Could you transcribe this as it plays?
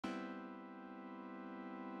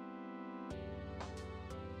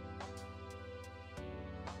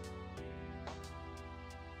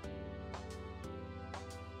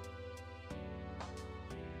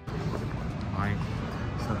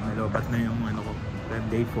Lobat na yung ano ko,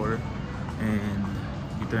 day 4. And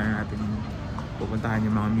dito na natin pupuntahan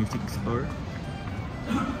yung mga music store.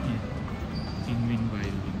 Synwin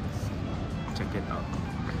Violins. Check it out.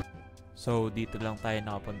 So dito lang tayo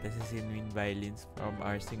nakapunta sa Synwin Violins from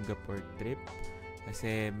our Singapore trip.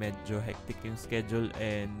 Kasi medyo hectic yung schedule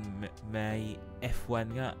and may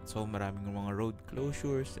F1 nga. So maraming mga road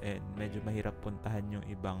closures and medyo mahirap puntahan yung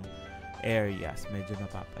ibang areas. Medyo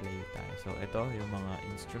napapalayo tayo. So ito yung mga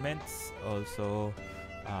instruments. Also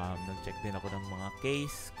nag-check din ako ng mga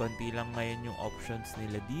case. Konti lang ngayon yung options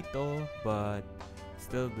nila dito, but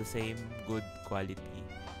still the same good quality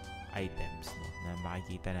items, no, na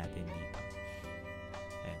makikita natin dito.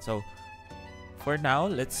 And so for now,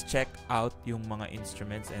 let's check out yung mga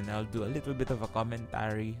instruments and I'll do a little bit of a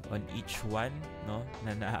commentary on each one, no,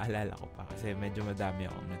 na naaalala ko pa kasi medyo madami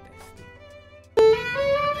akong na-testing.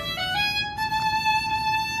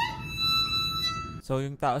 So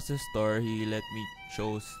yung tao sa store, he let me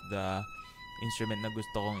choose the instrument na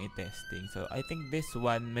gusto kong i-testing. So I think this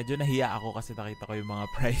one, medyo nahiya ako kasi nakita ko yung mga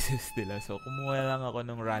prices nila. So kumuha lang ako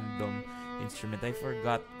ng random instrument. I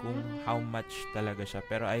forgot kung how much talaga siya.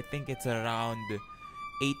 Pero I think it's around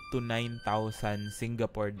 8,000 to 9,000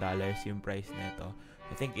 Singapore dollars yung price nito.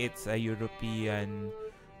 I think it's a European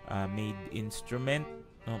made instrument.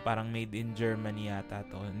 No, parang made in Germany yata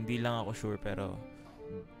to. Hindi lang ako sure pero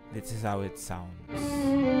this is how it sounds.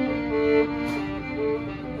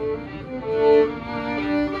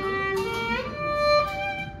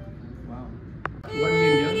 Wow. 1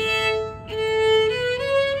 million?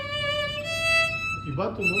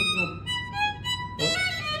 Iba tunog no? Oh?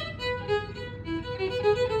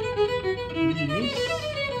 Linis?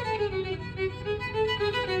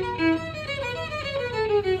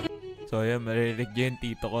 So yun, marinig yung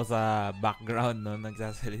tito ko sa background, no?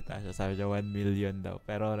 Nagsasalita siya, sabi siya 1 million daw.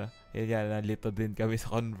 Pero yun yan, nalito din kami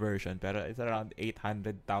sa conversion. Pero it's around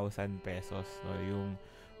 800,000 pesos, no? Yung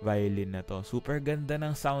violin na to. Super ganda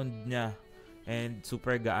ng sound niya. And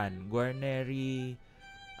super gaan. Guarneri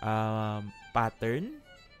pattern.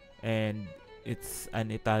 And it's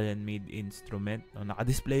an Italian made instrument. No?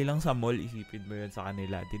 Naka-display lang sa mall, isipin mo yun sa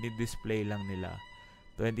kanila. Dinidisplay lang nila.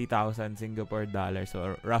 20,000 Singapore dollars,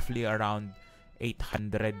 so roughly around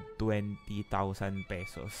 820,000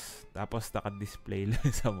 pesos. Tapos naka-display lang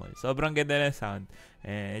sa mall. Sobrang ganda ng sound.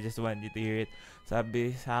 And I just want you to hear it.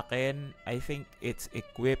 Sabi sa akin, I think it's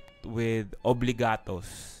equipped with obligatos,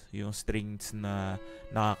 yung strings na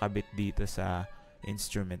nakakabit dito sa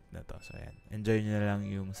instrument na to. So yan, enjoy nyo na lang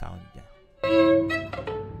yung sound niya.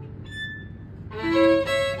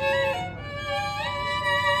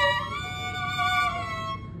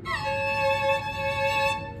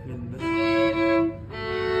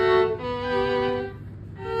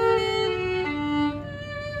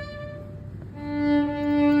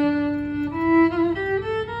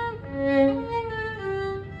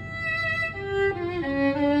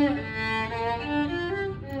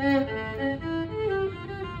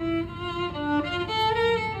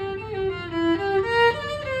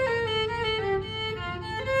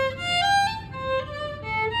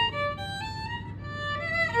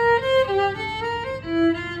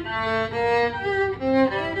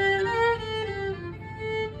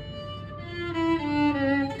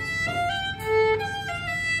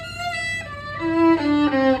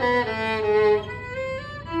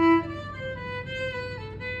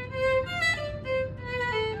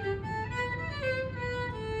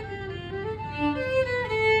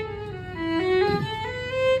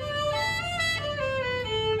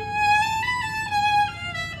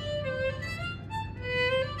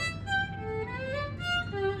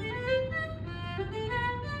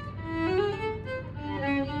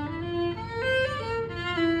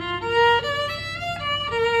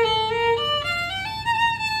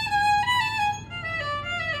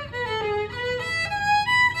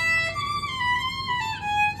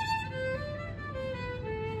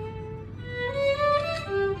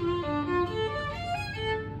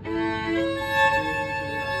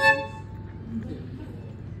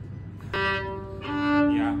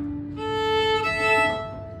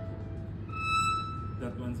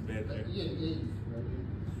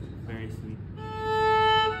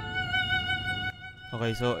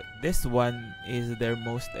 Okay, so this one is their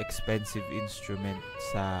most expensive instrument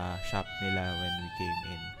sa shop nila when we came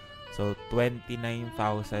in. So 29,000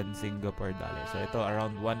 Singapore dollars. So ito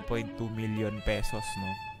around 1.2 million pesos,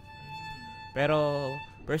 no? Pero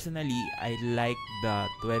personally, I like the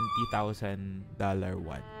 $20,000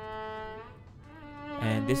 one.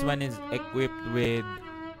 And this one is equipped with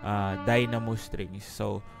dynamo strings.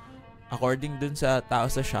 So according dun sa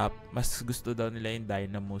tao sa shop, mas gusto daw nila yung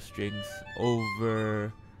dynamo strings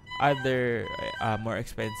over other more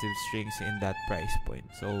expensive strings in that price point.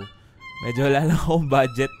 So medyo wala lang akong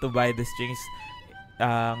budget to buy the strings.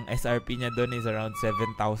 Ang SRP niya doon is around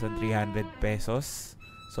 7,300 pesos.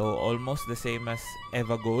 So almost the same as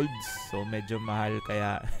Eva Golds. So medyo mahal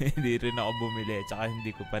kaya hindi rin ako bumili. Tsaka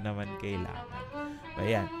hindi ko pa naman kailangan. But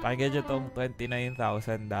yan, pakinggan nyo tong $29,000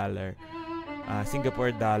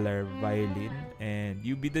 Singapore dollar violin, and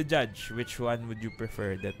you be the judge. Which one would you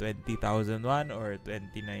prefer, the $20,000 one or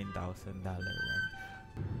 $29,000 one?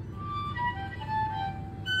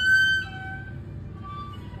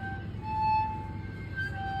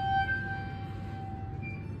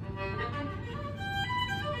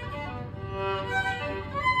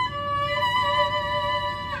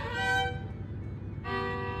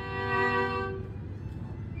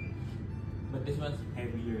 But this one's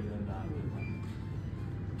heavier than the other one.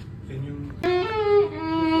 Can you...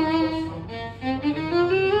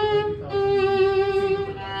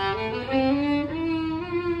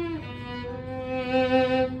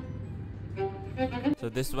 So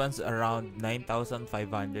this one's around 9,500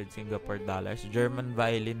 Singapore dollars. German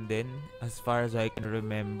violin din, as far as I can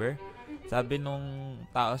remember. Sabi nung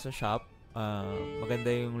tao sa shop, maganda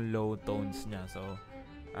yung low tones niya. So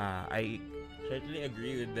I certainly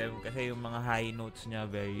agree with them kasi yung mga high notes niya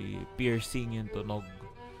very piercing yung tunog.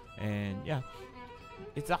 And yeah,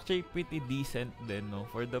 it's actually pretty decent din, no?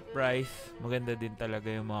 For the price, maganda din talaga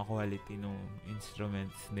yung mga quality ng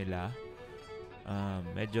instruments nila.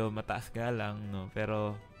 Medyo mataas nga lang, no?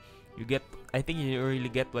 Pero you get, I think you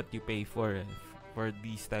really get what you pay for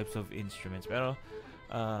these types of instruments. Pero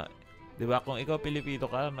diba, kung ikaw Pilipino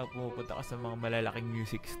ka, nagpupunta ka sa mga malalaking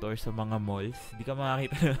music stores sa mga malls, di ka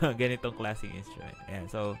makakita ng ganitong klaseng instrument. Yeah,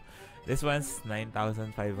 so this one's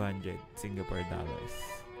 9,500 Singapore dollars.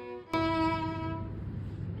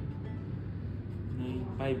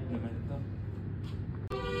 9,500 naman to.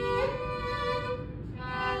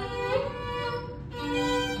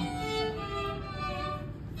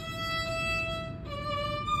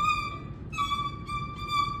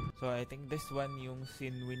 So I think this one yung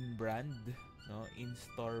Synwin brand, no?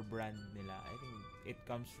 In-store brand nila. I think it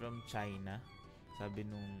comes from China. Sabi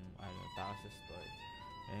nung tao sa store.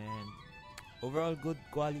 And overall good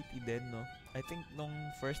quality din, no? I think nung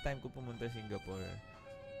first time ko pumunta sa Singapore,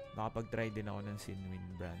 nakapag-try din ako ng Synwin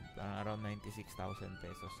brand. Around 96,000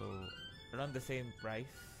 pesos. So around the same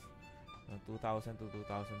price, 2,000 to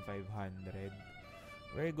 2,500.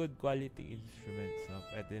 Very good quality instruments, no?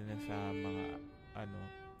 Pwede na sa mga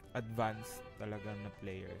advanced talagang na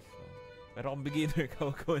players. So, pero kung beginner ka,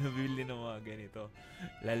 huwag ka nabili ng mga ganito.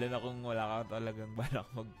 Lalo na kung wala ka talagang balak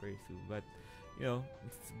mag-pursue. But, you know,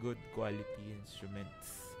 it's good quality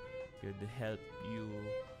instruments. Could help you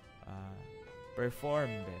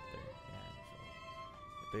perform better. Yan.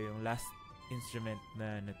 So, ito yung last instrument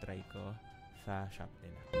na na-try ko sa shop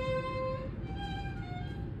nila.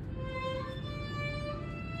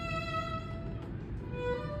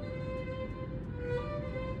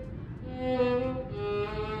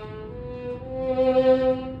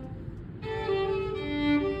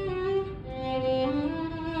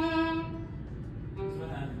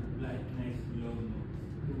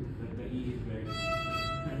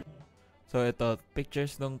 So ito,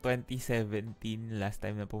 pictures nung 2017, last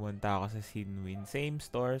time na pumunta ako sa Synwin. Same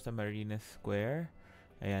store sa Marina Square.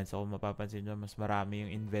 Ayan, so kung mapapansin nyo, mas marami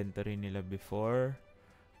yung inventory nila before.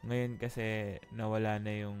 Ngayon kasi nawala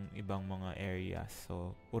na yung ibang mga areas.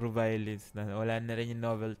 So, puro violins na. Wala na rin yung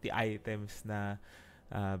novelty items na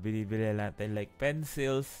binibili natin. Like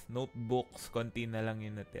pencils, notebooks, konti na lang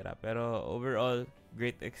yung natira. Pero overall,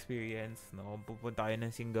 great experience. No? Kung pupunta kayo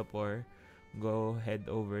ng Singapore, go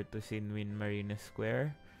head over to Synwin Marina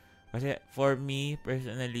Square. Kasi for me,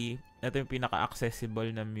 personally, ito yung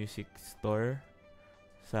pinaka-accessible na music store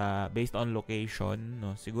based on location,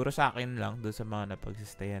 no? Siguro sa akin lang doon sa mga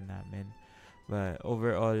napagsistayan namin. But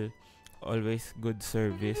overall, always good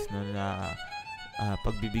service, no, na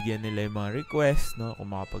pagbibigyan nila yung mga request, no?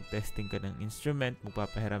 Kung makapag-testing ka ng instrument,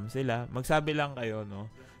 magpapahiram sila. Magsabi lang kayo,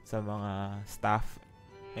 no, sa mga staff.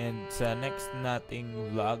 And sa next nating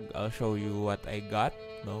vlog, I'll show you what I got,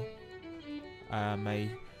 no? May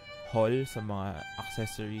haul sa mga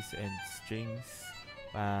accessories and strings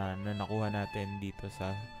na nakuha natin dito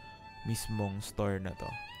sa mismong store na to.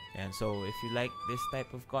 And so if you like this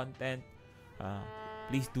type of content,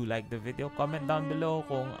 please do like the video. Comment down below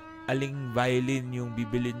kung aling violin yung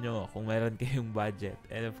bibilin nyo kung meron kayong budget.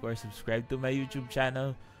 And of course, subscribe to my YouTube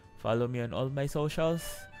channel. Follow me on all my socials.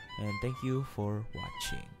 And thank you for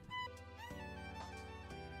watching.